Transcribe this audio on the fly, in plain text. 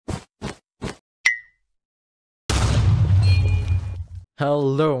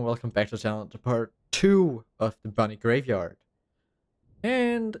Hello and welcome back to the channel to part 2 of the Bunny Graveyard.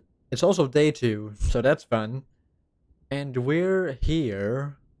 And it's also day 2, so that's fun. And we're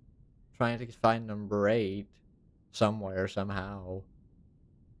here trying to find number 8 somewhere, somehow.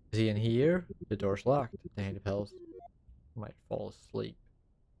 Is he in here? The door's locked. The hand of health might fall asleep.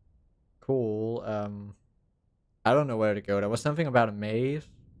 Cool. I don't know where to go. There was something about a maze.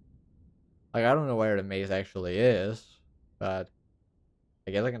 Like, I don't know where the maze actually is, but I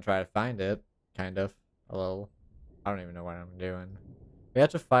guess I can try to find it, kind of, a little. I don't even know what I'm doing. We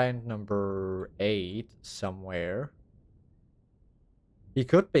have to find number 8 somewhere. He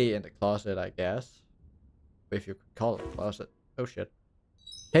could be in the closet, I guess. If you could call it a closet. Oh shit.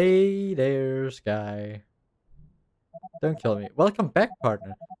 Hey there, Sky. Don't kill me. Welcome back,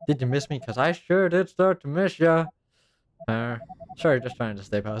 partner. Did you miss me? Because I sure did start to miss ya. Sorry, just trying to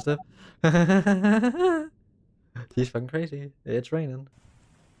stay positive. He's fucking crazy. It's raining.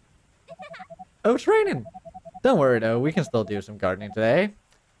 Oh, it's raining! Don't worry though, we can still do some gardening today.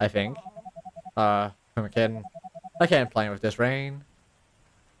 I think. I'm kidding. I can't play with this rain.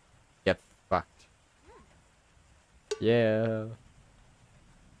 Get fucked. Yeah.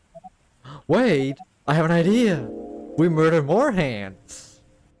 Wait! I have an idea! We murder more hands!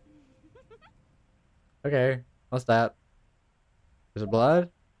 Okay, what's that? Is it blood?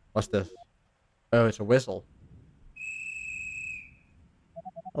 What's this? Oh, it's a whistle.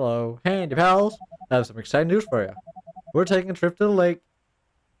 Hello, handy pals. I have some exciting news for you. We're taking a trip to the lake.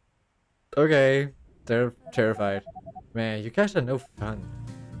 Okay, they're terrified. Man, you guys are no fun.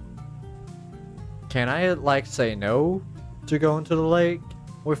 Can I, like, say no to going to the lake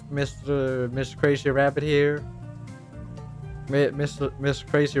with Mr. Crazy Rabbit here? Miss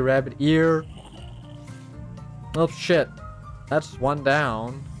Crazy Rabbit ear? Oh shit, that's one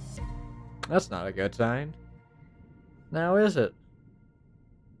down. That's not a good sign. Now is it?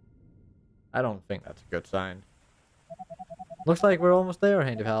 I don't think that's a good sign. Looks like we're almost there,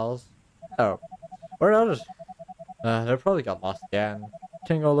 handy pals. Oh. Where are others? They probably got lost again.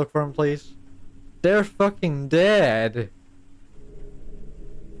 Can you go look for them, please? They're fucking dead!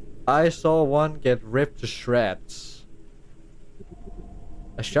 I saw one get ripped to shreds.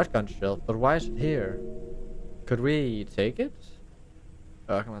 A shotgun shell, but why is it here? Could we take it?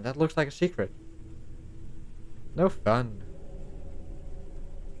 Oh, come on, that looks like a secret. No fun.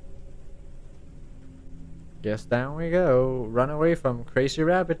 Guess down we go. Run away from Crazy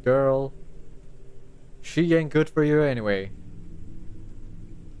Rabbit Girl. She ain't good for you anyway.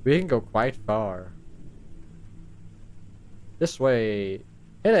 We can go quite far. This way.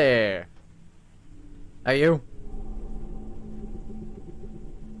 Hey there! Hey you!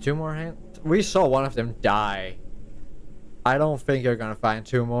 2 more hands? We saw one of them die. I don't think you're gonna find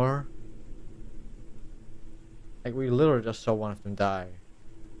 2 more. Like, we literally just saw one of them die.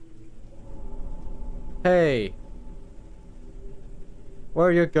 Hey! Where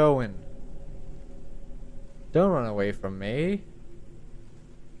are you going? Don't run away from me.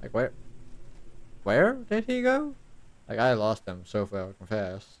 Like, where? Where did he go? Like, I lost him, so far, I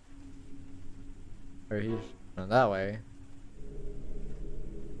confess. Or he's running that way.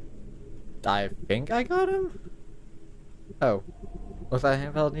 I think I got him? Oh. Looks like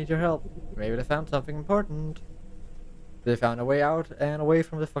handheld needs your help. Maybe they found something important. They found a way out and away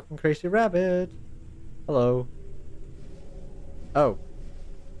from the fucking crazy rabbit. Hello. Oh.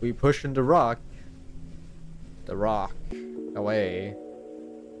 We pushing the rock. The rock. Away.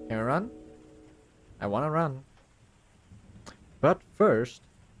 Can we run? I wanna run. But first,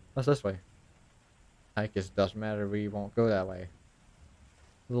 what's this way? I guess it doesn't matter, we won't go that way.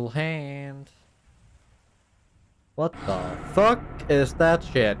 Little hand. What the fuck is that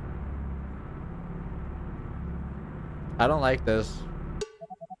shit? I don't like this.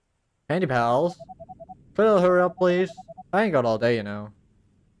 Handy pals. Could you hurry up, please? I ain't got all day, you know.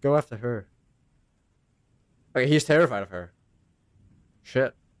 Go after her. Okay, he's terrified of her.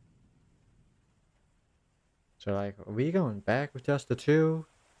 Shit. So, like, are we going back with just the 2?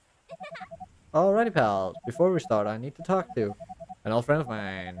 Alrighty, pals. Before we start, I need to talk to an old friend of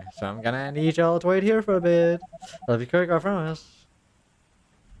mine. So I'm gonna need y'all to wait here for a bit. I'll be quick, I promise.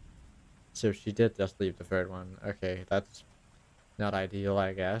 So she did just leave the 3rd one. Okay, that's not ideal,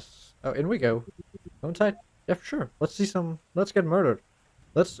 I guess. Oh, in we go. Go inside. Yeah, for sure. Let's see some. Let's get murdered.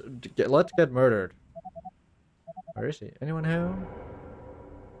 Let's get murdered. Where is he? Anyone home?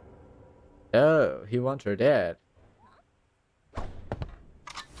 Oh, he wants her dead.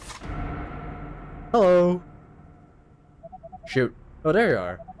 Hello. Shoot. Oh, there you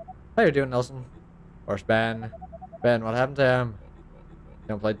are. How you doing, Nelson? Where's Ben? Ben, what happened to him?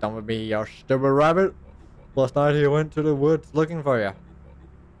 Don't play dumb with me, you stupid rabbit. Last night he went to the woods looking for you.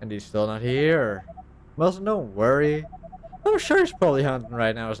 And he's still not here. Well, don't worry. I'm sure he's probably hunting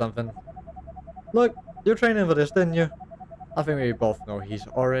right now or something. Look, you trained him for this, didn't you? I think we both know he's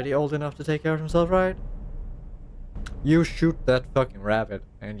already old enough to take care of himself, right? You shoot that fucking rabbit,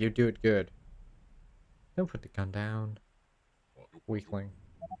 and you do it good. Don't put the gun down. Weakling.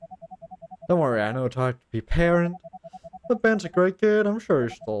 Don't worry, I know it's hard to be parent. But Ben's a great kid, I'm sure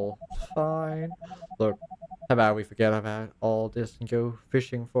he's still fine. Look, how about we forget about all this and go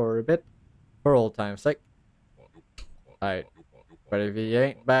fishing for a bit? For old time's sake. Alright. But if he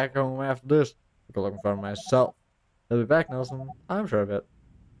ain't back home after this, I'll go looking for him myself. He'll be back, Nelson. I'm sure of it.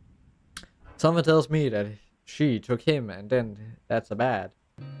 Someone tells me that she took him and then that's a bad.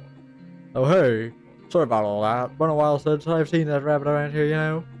 Oh hey, sorry about all that. Been a while since I've seen that rabbit around here, you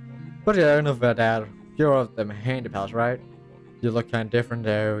know. But yeah, enough about that. You're of them handy pals, right? You look kinda different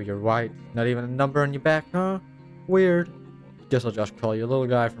though. You're white. Not even a number on your back, huh? Weird. Guess I'll just call you little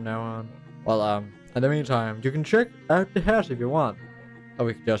guy from now on. Well, in the meantime, you can check out the house if you want. Or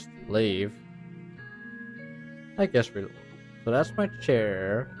we could just leave. I guess we... So that's my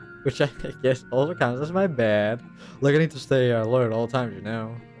chair. Which I guess also counts as my bed. Look, I need to stay alert all times, you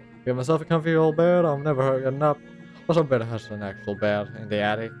know. Get myself a comfy old bed, I'm never getting up. Also, better has an actual bed in the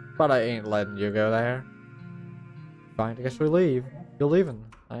attic. But I ain't letting you go there. Fine, I guess we leave. You're leaving.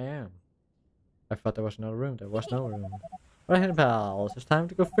 I am. I thought there was another room. There was no room. Right, handy pals, it's time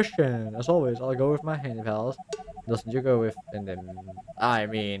to go fishing. As always, I'll go with my handy pals. Doesn't you go with... And then... I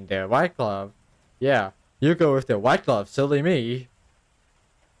mean, the white glove. Yeah, you go with the white glove, silly me.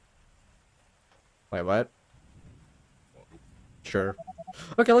 Wait, what? Sure.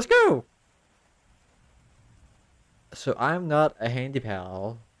 Okay, let's go! So, I'm not a handy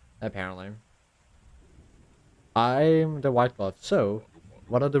pal, apparently. I'm the white glove, so...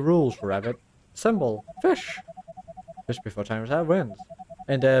 What are the rules for rabbit? Symbol. Fish! Fish before timers out wins.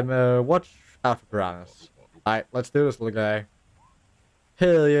 And then, watch out for piranhas. Alright, let's do this, little guy.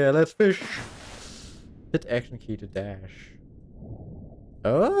 Hell yeah, let's fish! Hit the action key to dash.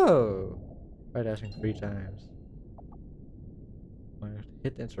 Oh! Try dashing 3 times.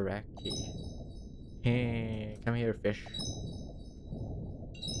 Hit the interact key. Hey, come here, fish.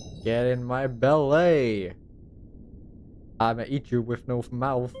 Get in my belly! I'ma eat you with no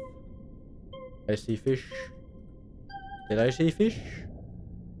mouth. I see fish. Did I see fish?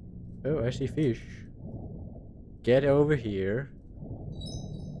 Oh, I see fish. Get over here.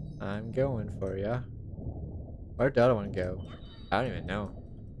 I'm going for ya. Where'd the other one go? I don't even know.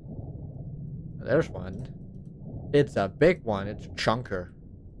 There's one. It's a big one. It's a chunker.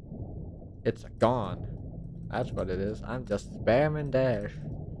 It's a gone. That's what it is. I'm just spamming dash.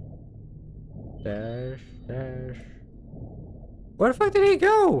 Dash, dash. Where the fuck did he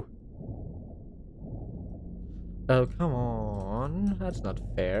go? Oh, come on. That's not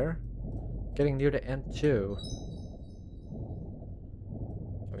fair. Getting near the end too.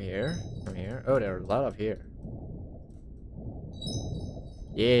 Come here. Come here. Oh, there are a lot of here.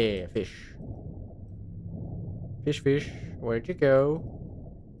 Yeah, fish. Fish, fish. Where'd you go?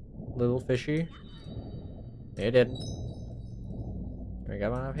 Little fishy. You didn't. Can we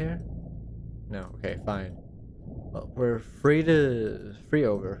get one up here? No, okay, fine. Well, we're free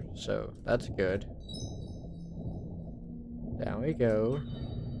over, so that's good. Down we go.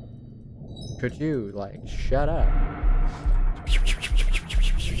 Could you, like, shut up?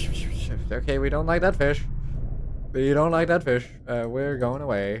 Okay, we don't like that fish. We don't like that fish. We're going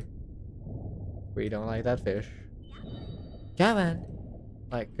away. We don't like that fish. Come on.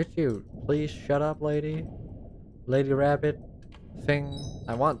 Like, could you please shut up, lady? Lady rabbit thing.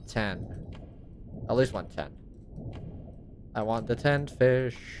 I want 10. At least want 10. I want the 10th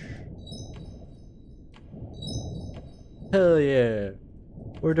fish. Hell yeah.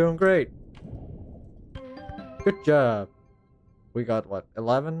 We're doing great. Good job. We got what,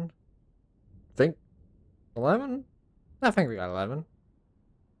 11? I think 11? I think we got 11.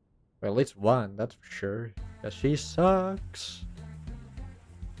 Well, at least 1, that's for sure. Cause she sucks.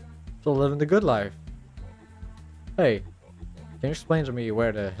 Still living the good life. Hey, can you explain to me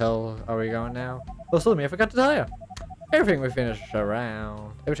where the hell are we going now? Well, still me, I forgot to tell you. Everything we finish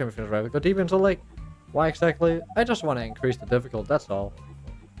around, every time we finish around, we go deep into the lake. Why exactly? I just want to increase the difficulty, that's all.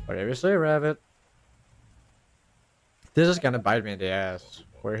 Whatever you say, rabbit. This is gonna bite me in the ass.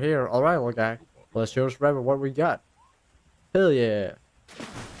 We're here, alright, little guy. Let's show this rabbit what we got. Hell yeah.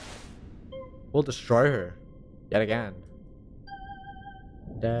 We'll destroy her. Yet again.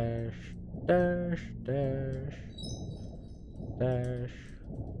 Dash, dash, dash, dash.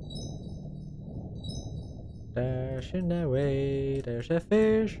 Dashing away, there's a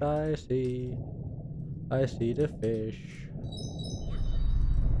fish I see. I see the fish.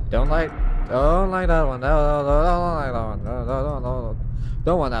 Don't like that one. No, don't like that one. No.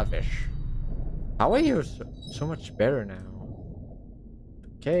 Don't want that fish. How are you so much better now?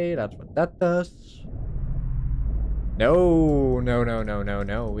 Okay, that's what that does. No. We're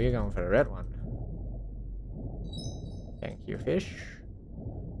going for the red one. Thank you, fish.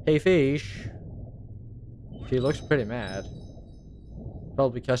 Hey, fish. She looks pretty mad.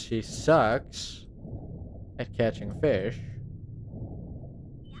 Probably because she sucks at catching fish.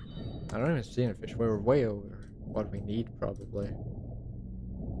 I don't even see any fish. We're way over what we need, probably.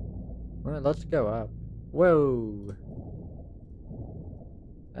 Alright, let's go up. Whoa!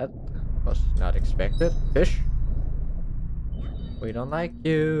 That was not expected. Fish? We don't like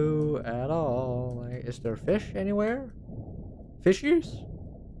you at all. Like, is there fish anywhere? Fishies?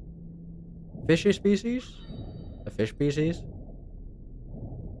 Fishy species? A fish species?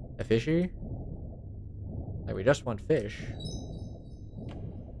 A fishy? Like, we just want fish.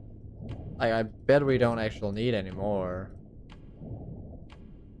 Like, I bet we don't actually need any more.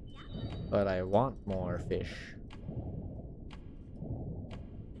 But I want more fish.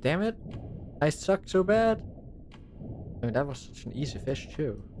 Damn it! I suck so bad! I mean, that was such an easy fish,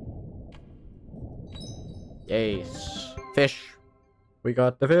 too. Yes! Fish! We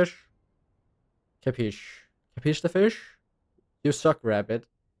got the fish! Capiche. Capiche the fish? You suck, rabbit.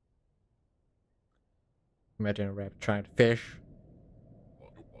 Imagine a rabbit trying to fish.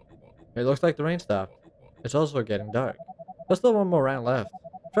 It looks like the rain stopped. It's also getting dark. There's still one more round left.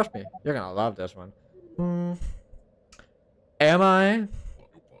 Trust me, you're gonna love this one. Am I?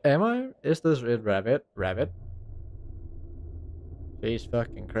 Is this red rabbit? Rabbit? She's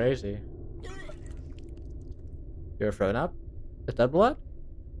fucking crazy. You're thrown up? Is that blood?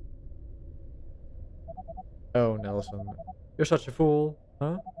 Oh, Nelson. You're such a fool,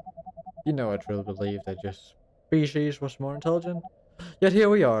 huh? You know I truly believe that your species was more intelligent. Yet here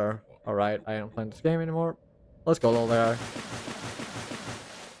we are. Alright, I don't play this game anymore. Let's go, little guy.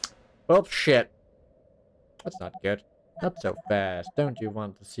 Well, shit. That's not good. Not so fast. Don't you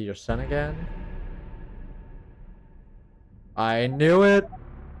want to see your son again? I knew it!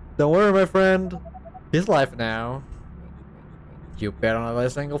 Don't worry, my friend. He's alive now. You better not lay a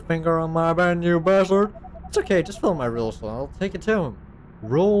single finger on my man, you bastard. It's okay, just follow my rules and I'll take it to him.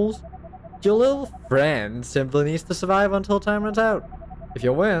 Rules? Your little friend simply needs to survive until time runs out. If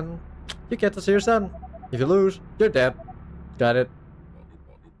you win, you get to see your son. If you lose, you're dead. Got it?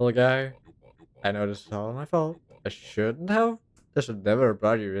 Little guy, I know this is all my fault. I shouldn't have. I should never have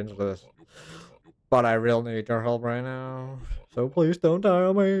brought you into this. But I really need your help right now. So please don't die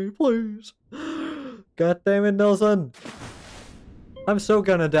on me, please. God damn it, Nelson. I'm so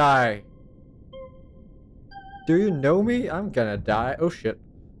gonna die. Do you know me? I'm gonna die. Oh shit.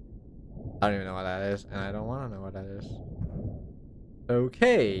 I don't even know what that is, and I don't want to know what that is.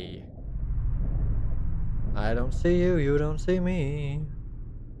 Okay. I don't see you, you don't see me.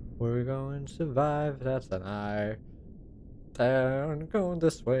 We're going to survive, that's an eye. And going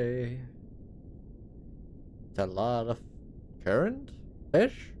this way. It's a lot of current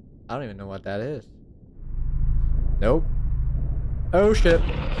fish? I don't even know what that is. Nope. Oh shit.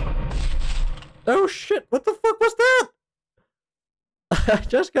 Oh shit, what the fuck was that? I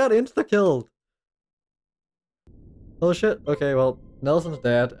just got insta-killed. Oh shit, okay, well, Nelson's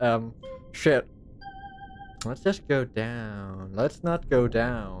dead. Shit. Let's just go down. Let's not go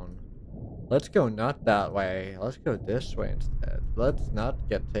down. Let's go not that way. Let's go this way instead. Let's not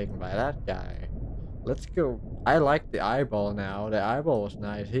get taken by that guy. Let's go. I like the eyeball now. The eyeball was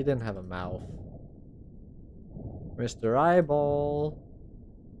nice. He didn't have a mouth. Mr. Eyeball.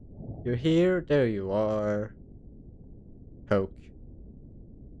 You're here? There you are. Poke.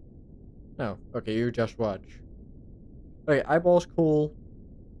 No. Okay, you just watch. Okay, eyeball's cool.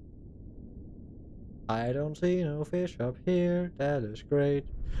 I don't see no fish up here. That is great.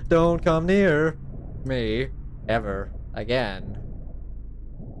 Don't come near me ever again.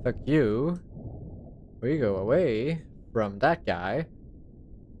 Fuck you. We go away from that guy.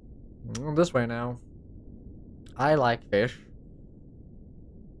 This way now. I like fish.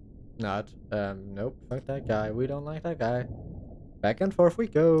 Not. Nope. Fuck that guy. We don't like that guy. Back and forth we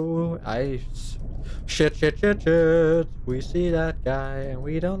go. Shit. We see that guy and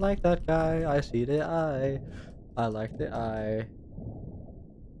we don't like that guy. I see the eye. I like the eye.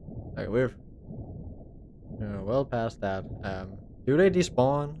 Okay, we're well past that. Do they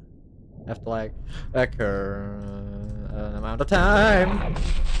despawn after like an amount of time?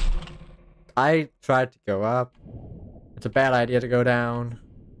 I tried to go up. It's a bad idea to go down.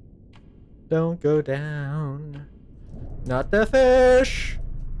 Don't go down. Not the fish.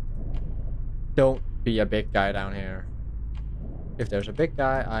 Don't be a big guy down here. If there's a big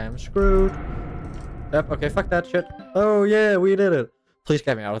guy, I am screwed. Yep, okay, fuck that shit. Oh yeah, we did it. Please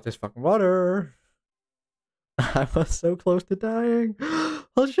get me out of this fucking water. I was so close to dying.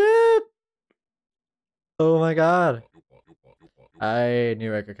 Oh shit! Oh my god. I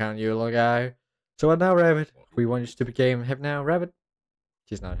knew I could count you, little guy. So what now, Rabbit? We won your stupid game. Have now, Rabbit?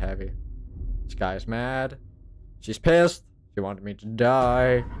 She's not happy. This guy is mad. She's pissed. She wanted me to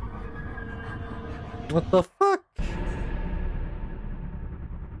die. What the fuck?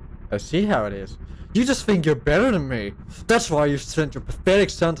 I see how it is. You just think you're better than me. That's why you sent your pathetic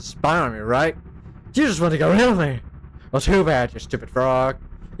son to spy on me, right? You just want to get rid of me. Well, too bad, you stupid frog.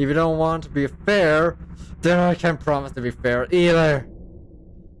 If you don't want to be fair, then I can't promise to be fair either.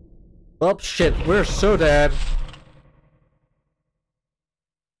 Well, shit, we're so dead.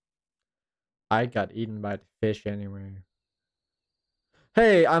 I got eaten by the fish anyway.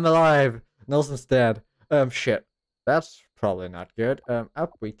 Hey, I'm alive. Nelson's dead. Shit. That's probably not good.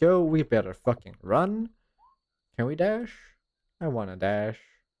 Up we go. We better fucking run. Can we dash? I wanna dash.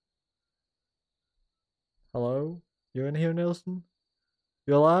 Hello? You in here, Nelson?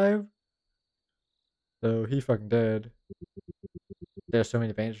 You alive? Oh, he fucking dead. There's so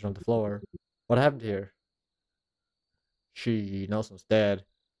many bandages on the floor. What happened here? Nelson's dead.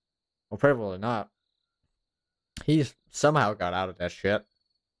 Well, probably not. He's somehow got out of that shit.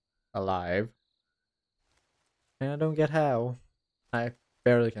 Alive. And I don't get how. I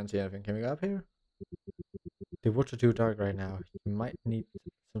barely can see anything. Can we go up here? The woods are too dark right now. You might need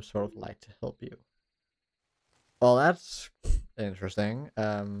some sort of light to help you. Well, that's interesting.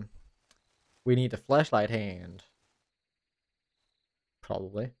 We need a flashlight hand.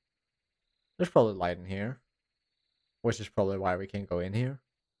 Probably. There's probably light in here. Which is probably why we can't go in here.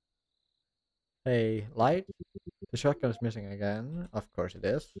 Hey, light? The shotgun is missing again. Of course it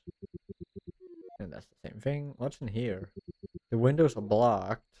is. And that's the same thing. What's in here? The windows are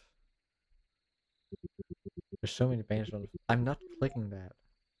blocked. There's so many pages on the... I'm not clicking that.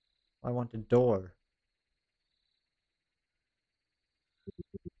 I want the door.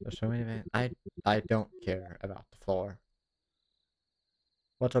 There's so many... I don't care about the floor.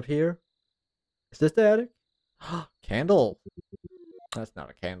 What's up here? Is this the attic? Candle! That's not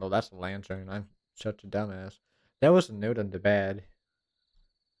a candle, that's a lantern. I'm such a dumbass. There was a note on the bed.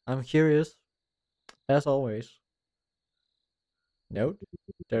 I'm curious. As always. Note?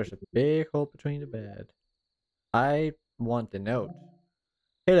 There's a big hole between the bed. I want the note.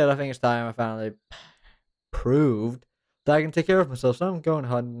 Hey Dad, I think it's time I finally proved that I can take care of myself, so I'm going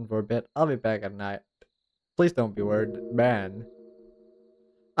hunting for a bit. I'll be back at night. Please don't be worried, man.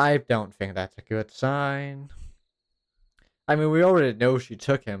 I don't think that's a good sign. I mean, we already know she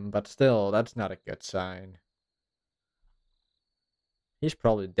took him, but still, that's not a good sign. He's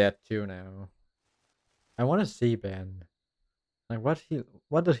probably dead too now. I want to see Ben. Like,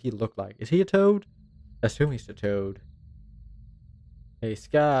 what does he look like? Is he a toad? Assume he's a toad. Hey,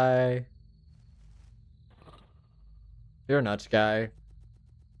 Sky. You're not Sky.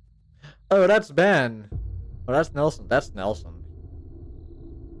 Oh, that's Ben. Oh, that's Nelson. That's Nelson.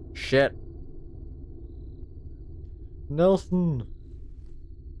 Shit. Nelson.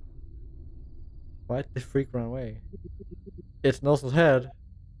 Why'd the freak run away? It's Nelson's head.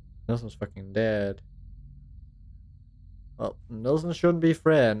 Nelson's fucking dead. Well, Nelson shouldn't be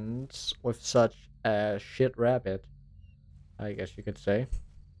friends with such a shit rabbit, I guess you could say.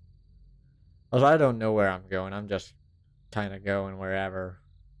 Also, I don't know where I'm going. I'm just kind of going wherever.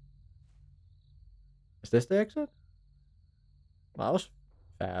 Is this the exit? Well, that was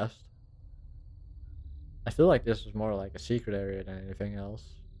fast. I feel like this is more like a secret area than anything else.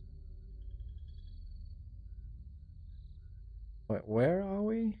 Wait, where are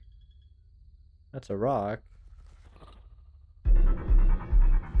we? That's a rock.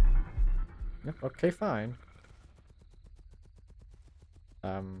 Yep, okay, fine.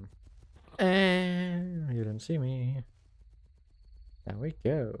 You didn't see me. There we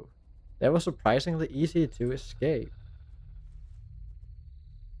go. That was surprisingly easy to escape.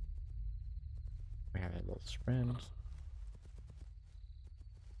 We have a little sprint.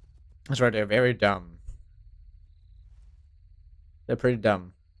 That's right, they're very dumb. They're pretty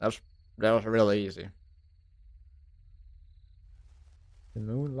dumb. That was really easy. The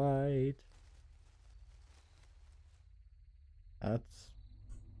moonlight. That's...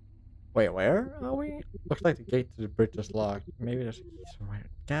 Wait, where are we? Looks like the gate to the bridge is locked. Maybe there's a key somewhere.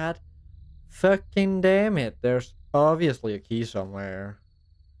 God fucking damn it. There's obviously a key somewhere.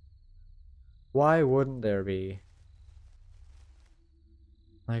 Why wouldn't there be?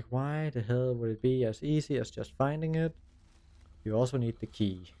 Like, why the hell would it be as easy as just finding it? You also need the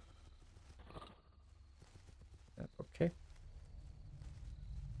key. Okay.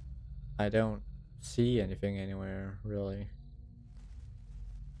 I don't see anything anywhere, really.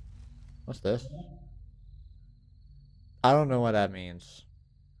 What's this? I don't know what that means.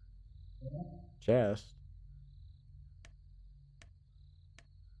 Chest.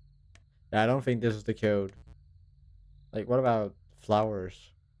 Yeah, I don't think this is the code. Like, what about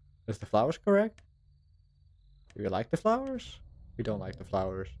flowers? Is the flowers correct? Do we like the flowers? We don't like the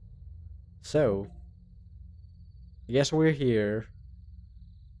flowers. So, I guess we're here.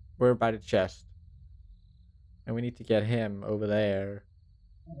 We're by the chest. And we need to get him over there.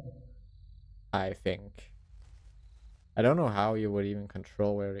 I think. I don't know how you would even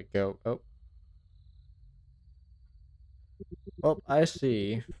control where to go. Oh. Oh, I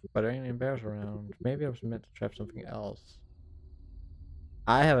see. But there ain't any bears around. Maybe I was meant to trap something else.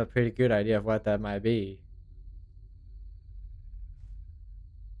 I have a pretty good idea of what that might be.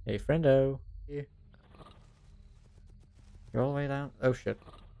 Hey, friendo. You're all the way down? Oh, shit.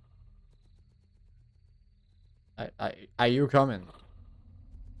 Are you coming?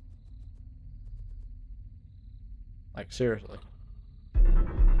 Like, seriously.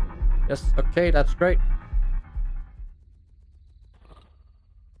 Yes, okay, that's great.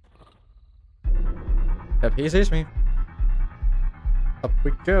 Yep, he sees me. Up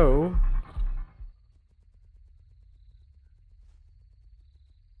we go.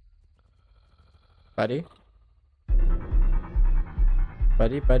 Buddy.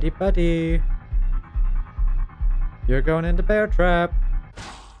 Buddy, buddy, buddy. You're going in the bear trap.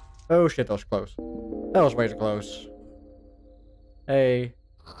 Oh shit, that was close. That was way too close. Hey.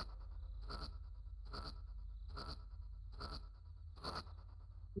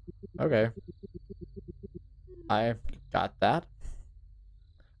 Okay. I got that.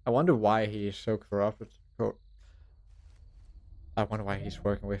 I wonder why he's so corrupt. I wonder why he's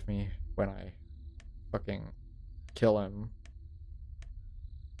working with me when I fucking kill him.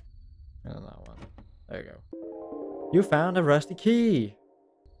 And then that one. There you go. You found a rusty key.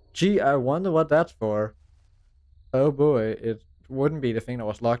 Gee, I wonder what that's for. Oh boy, it wouldn't be the thing that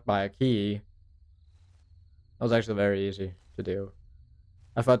was locked by a key. That was actually very easy to do.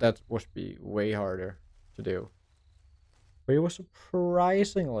 I thought that would be way harder to do. But he was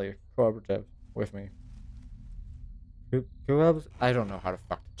surprisingly cooperative with me. Who else? I don't know how to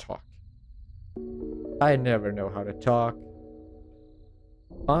fucking talk. I never know how to talk.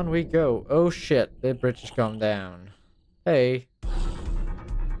 On we go. Oh shit, the bridge has come down. Hey.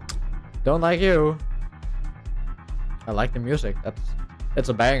 Don't like you. I like the music. It's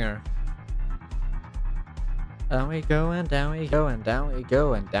a banger. Down we go and down we go and down we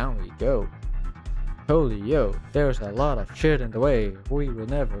go and down we go. Holy yo, there's a lot of shit in the way. We will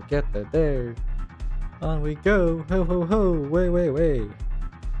never get there. On we go. Ho ho ho. Way way way.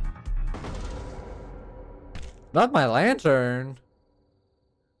 Not my lantern.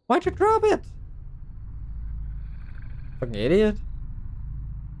 Why'd you drop it? Fucking idiot.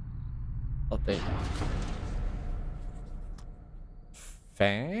 I'll take it.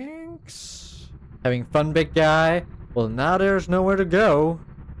 Thanks. Having fun, big guy? Well, now there's nowhere to go.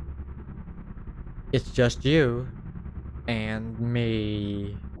 It's just you and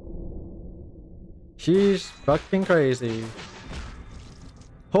me. She's fucking crazy.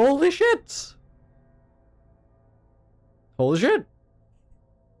 Holy shit! Holy shit!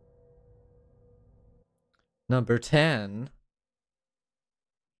 Number 10.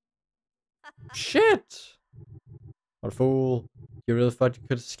 Shit! What a fool. You really thought you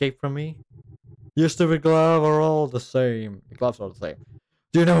could escape from me? Your stupid glove are all the same. The gloves are the same.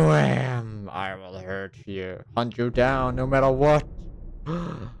 Do you know who I am? I will hurt you. Hunt you down no matter what.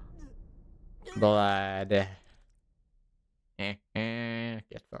 Blood. Get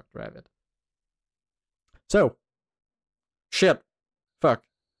fucked, rabbit. So. Shit. Fuck.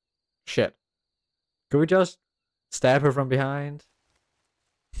 Shit. Could we just stab her from behind?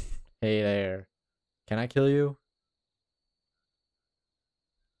 Hey there. Can I kill you?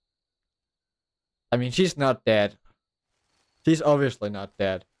 I mean, she's not dead. She's obviously not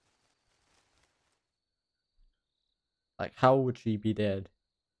dead. Like, how would she be dead?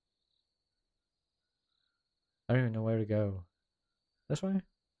 I don't even know where to go. This way?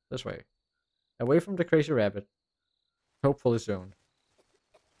 This way. Away from the crazy rabbit. Hopefully soon.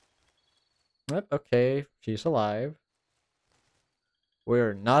 Yep, okay. She's alive.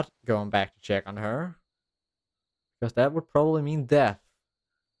 We're not going back to check on her. Because that would probably mean death.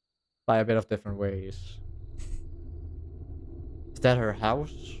 By a bit of different ways. Is that her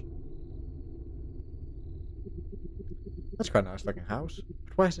house? That's quite a nice looking house.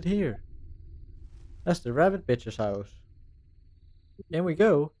 But why is it here? That's the rabbit bitch's house. In we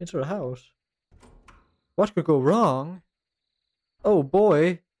go, into the house. What could go wrong? Oh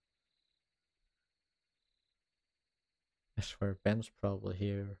boy. I swear Ben's probably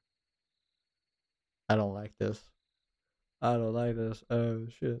here. I don't like this. I don't like this. Oh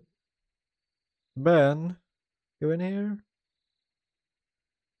shit. Ben, you in here?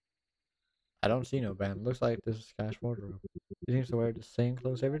 I don't see no Ben. Looks like this is Sky's wardrobe. He seems to wear the same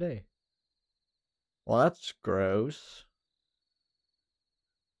clothes every day. Well, that's gross.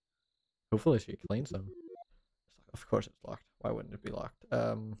 Hopefully she cleans them. Of course it's locked. Why wouldn't it be locked?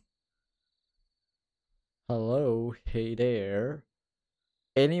 Hello? Hey there.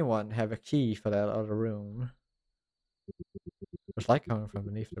 Anyone have a key for that other room? There's light coming from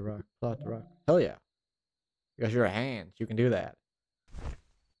beneath the rock. Pull out the rock. Hell yeah. Because you're a hand. You can do that.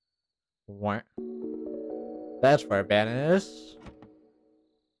 What? That's where Ben is.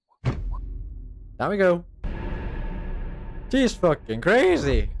 Down we go. She's fucking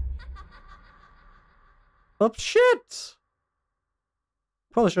crazy. Oh shit!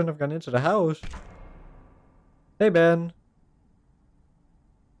 Probably shouldn't have gone into the house. Hey Ben.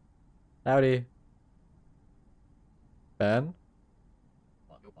 Howdy. Ben?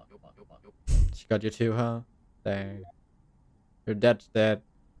 She got you too, huh? Dang. Your dad's dead.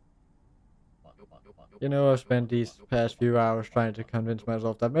 You know, I've spent these past few hours trying to convince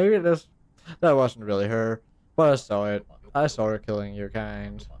myself that maybe that wasn't really her. But I saw it. I saw her killing your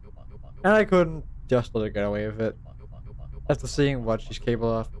kind. And I couldn't just let her get away with it. After seeing what she's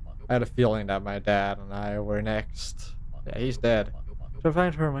capable of, I had a feeling that my dad and I were next. Yeah, he's dead. So I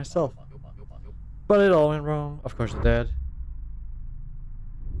find her myself. But it all went wrong. Of course it did.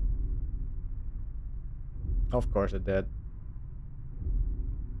 Of course it did.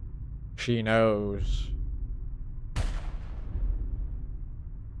 She knows.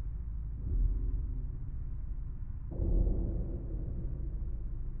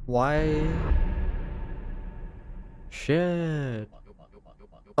 Why? Shit.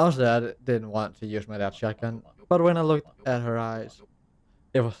 Honestly, I didn't want to use my dad's shotgun, but when I looked at her eyes,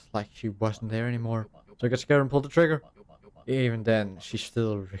 it was like she wasn't there anymore. So I got scared and pulled the trigger. Even then, she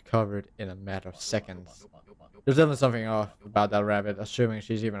still recovered in a matter of seconds. There's definitely something off about that rabbit, assuming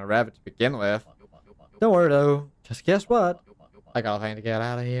she's even a rabbit to begin with. Don't worry though, just guess what? I got a plan to get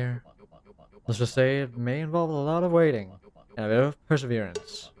out of here. Let's just say it may involve a lot of waiting and a bit of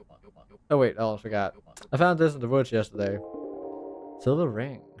perseverance. Oh wait, I almost forgot. I found this in the woods yesterday. Silver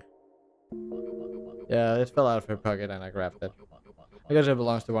ring. Yeah, it fell out of her pocket and I grabbed it. I guess it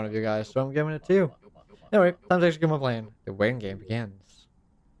belongs to one of you guys, so I'm giving it to you. Anyway, time to execute my plan. The waiting game begins.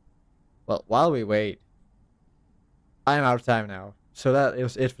 Well, while we wait, I am out of time now. So that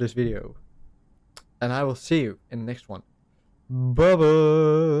is it for this video. And I will see you in the next one. Bye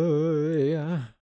bye.